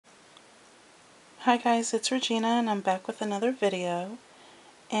Hi guys, it's Regina and I'm back with another video.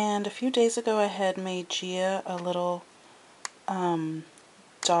 And a few days ago I had made Gia a little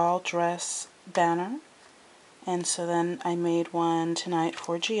doll dress banner. And so then I made one tonight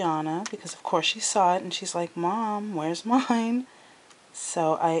for Gianna because of course she saw it and she's like, "Mom, where's mine?"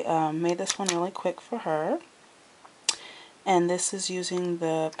 So I made this one really quick for her. And this is using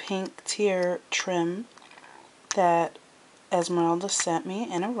the pink tier trim that Esmeralda sent me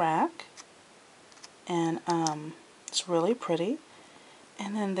in a rack. And it's really pretty.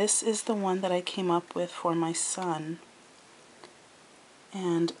 And then this is the one that I came up with for my son.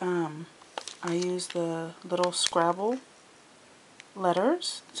 And I used the little Scrabble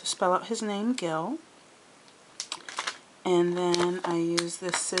letters to spell out his name, Gill. And then I used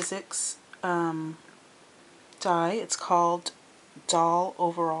this Sizzix die. It's called Doll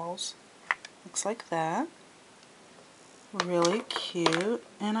Overalls. Looks like that. Really cute.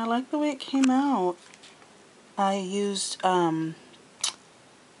 And I like the way it came out. I used the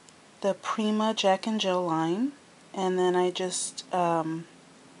Prima Jack and Jill line, and then I just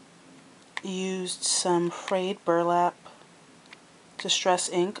used some frayed burlap distress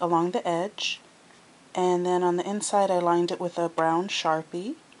ink along the edge, and then on the inside I lined it with a brown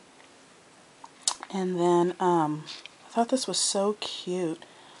Sharpie. And then I thought this was so cute.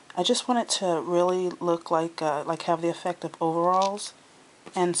 I just want it to really look like have the effect of overalls,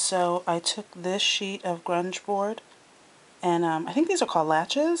 and so I took this sheet of grunge board, and I think these are called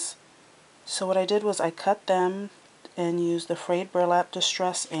latches. So what I did was I cut them and used the frayed burlap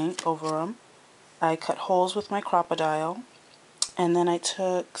distress ink over them. I cut holes with my crocodile, and then I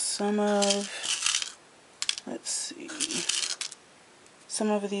took some of, some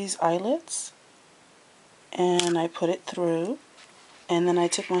of these eyelets, and I put it through, and then I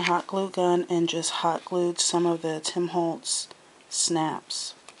took my hot glue gun and just hot glued some of the Tim Holtz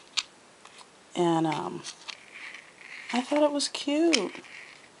snaps, and I thought it was cute.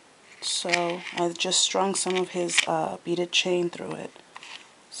 So I just strung some of his beaded chain through it.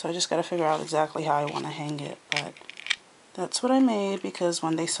 So I just got to figure out exactly how I want to hang it. But that's what I made because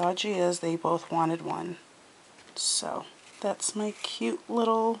when they saw Gia's, they both wanted one. So that's my cute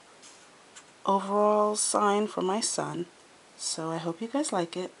little overall sign for my son. So I hope you guys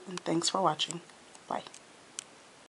like it, and thanks for watching. Bye.